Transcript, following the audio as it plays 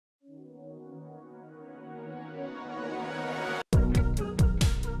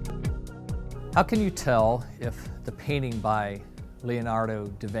How can you tell if the painting by Leonardo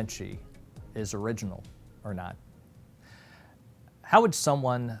da Vinci is original or not? How would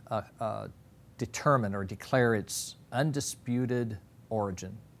someone determine or declare its undisputed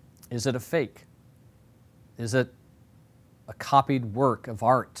origin? Is it a fake? Is it a copied work of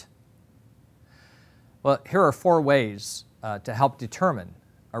art? Well, here are 4 ways to help determine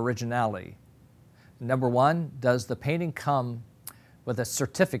originality. Number 1, does the painting come with a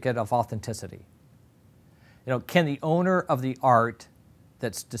certificate of authenticity? Can the owner of the art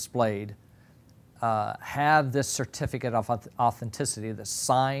that's displayed have this certificate of authenticity that's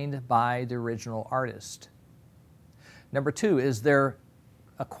signed by the original artist? Number 2, is there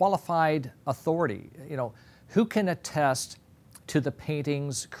a qualified authority? Who can attest to the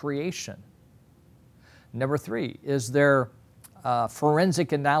painting's creation? Number 3, is there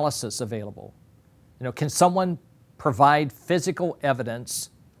forensic analysis available? Can someone provide physical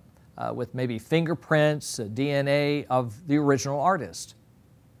evidence with maybe fingerprints, DNA of the original artist?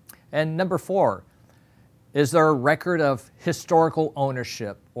 And number 4, is there a record of historical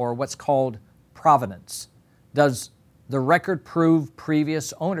ownership, or what's called provenance? Does the record prove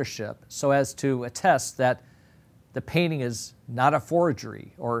previous ownership so as to attest that the painting is not a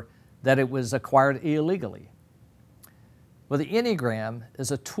forgery or that it was acquired illegally? Well, the Enneagram is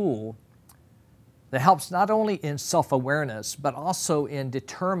a tool that helps not only in self-awareness, but also in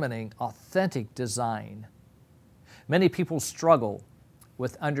determining authentic design. Many people struggle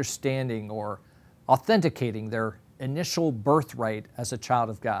with understanding or authenticating their initial birthright as a child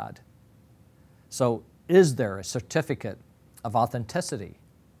of God. So, is there a certificate of authenticity?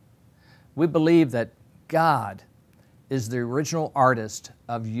 We believe that God is the original artist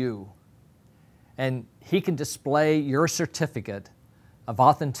of you, and He can display your certificate of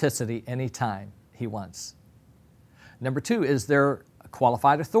authenticity anytime He wants. Number 2, is there a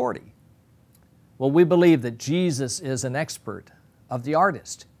qualified authority? Well, we believe that Jesus is an expert of the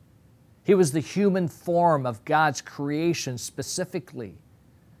artist. He was the human form of God's creation specifically.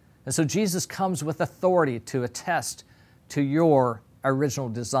 And so Jesus comes with authority to attest to your original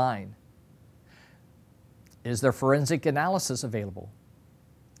design. Is there forensic analysis available?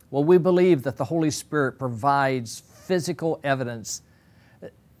 Well, we believe that the Holy Spirit provides physical evidence,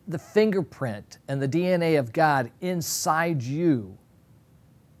 the fingerprint and the DNA of God inside you.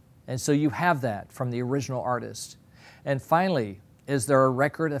 And so you have that from the original artist. And finally, is there a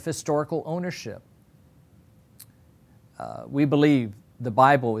record of historical ownership? We believe the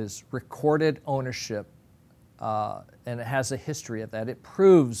Bible is recorded ownership, and it has a history of that. It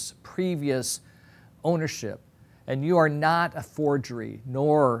proves previous ownership. And you are not a forgery,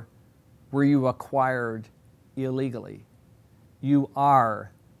 nor were you acquired illegally. You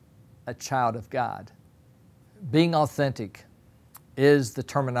are a child of God. Being authentic is the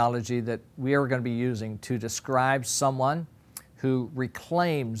terminology that we are going to be using to describe someone who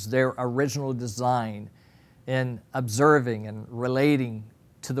reclaims their original design in observing and relating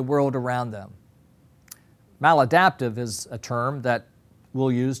to the world around them. Maladaptive is a term that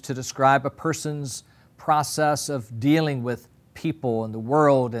we'll use to describe a person's process of dealing with people and the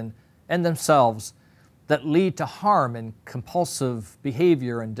world and themselves that lead to harm and compulsive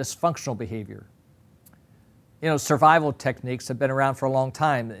behavior and dysfunctional behavior. Survival techniques have been around for a long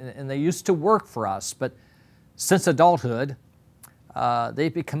time, and they used to work for us, but since adulthood,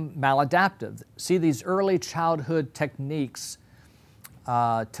 they've become maladaptive. See, these early childhood techniques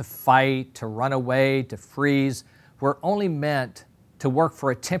to fight, to run away, to freeze, were only meant to work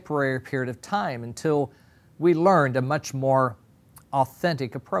for a temporary period of time until we learned a much more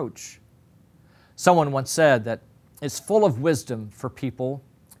authentic approach. Someone once said that it's full of wisdom for people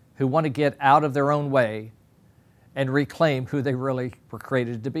who want to get out of their own way and reclaim who they really were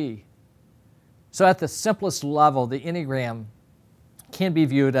created to be. So at the simplest level, the Enneagram can be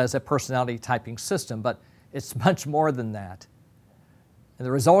viewed as a personality typing system, but it's much more than that. And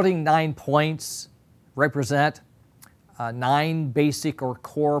the resulting 9 points represent 9 basic or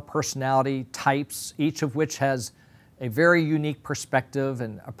core personality types, each of which has a very unique perspective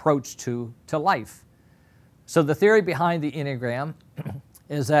and approach to life. So the theory behind the Enneagram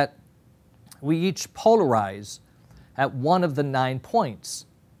is that we each polarize at one of the 9 points.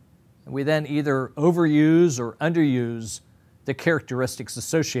 And we then either overuse or underuse the characteristics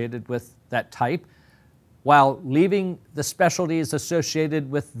associated with that type, while leaving the specialties associated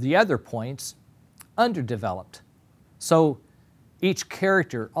with the other points underdeveloped. So each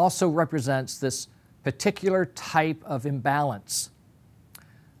character also represents this particular type of imbalance.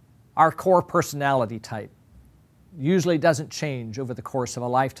 Our core personality type usually doesn't change over the course of a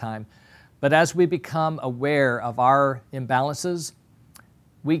lifetime, but as we become aware of our imbalances,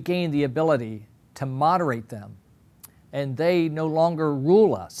 we gain the ability to moderate them, and they no longer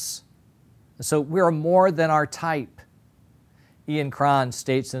rule us. So we're more than our type. Ian Cron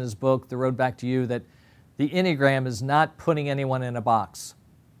states in his book, The Road Back to You, that the Enneagram is not putting anyone in a box.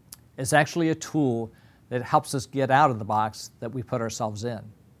 It's actually a tool that helps us get out of the box that we put ourselves in.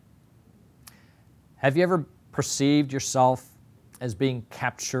 Have you ever perceived yourself as being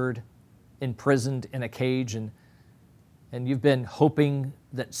captured, imprisoned in a cage, and you've been hoping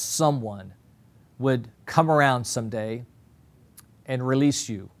that someone would come around someday and release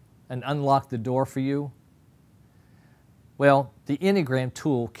you and unlock the door for you? Well, the Enneagram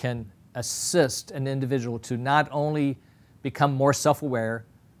tool can assist an individual to not only become more self-aware,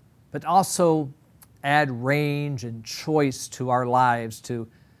 but also add range and choice to our lives to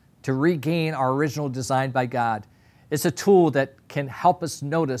regain our original design by God. It's a tool that can help us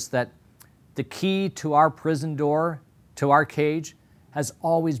notice that the key to our prison door, to our cage, has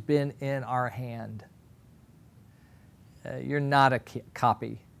always been in our hand. You're not a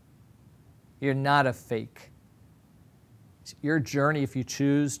copy. You're not a fake. Your journey, if you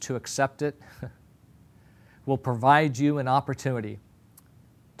choose to accept it, will provide you an opportunity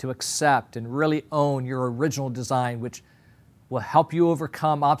to accept and really own your original design, which will help you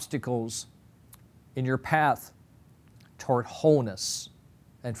overcome obstacles in your path toward wholeness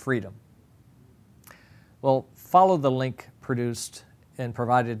and freedom. Well, follow the link produced and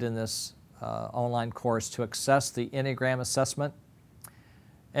provided in this online course to access the Enneagram assessment,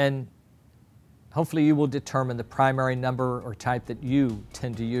 and hopefully you will determine the primary number or type that you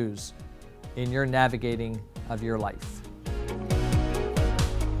tend to use in your navigating of your life.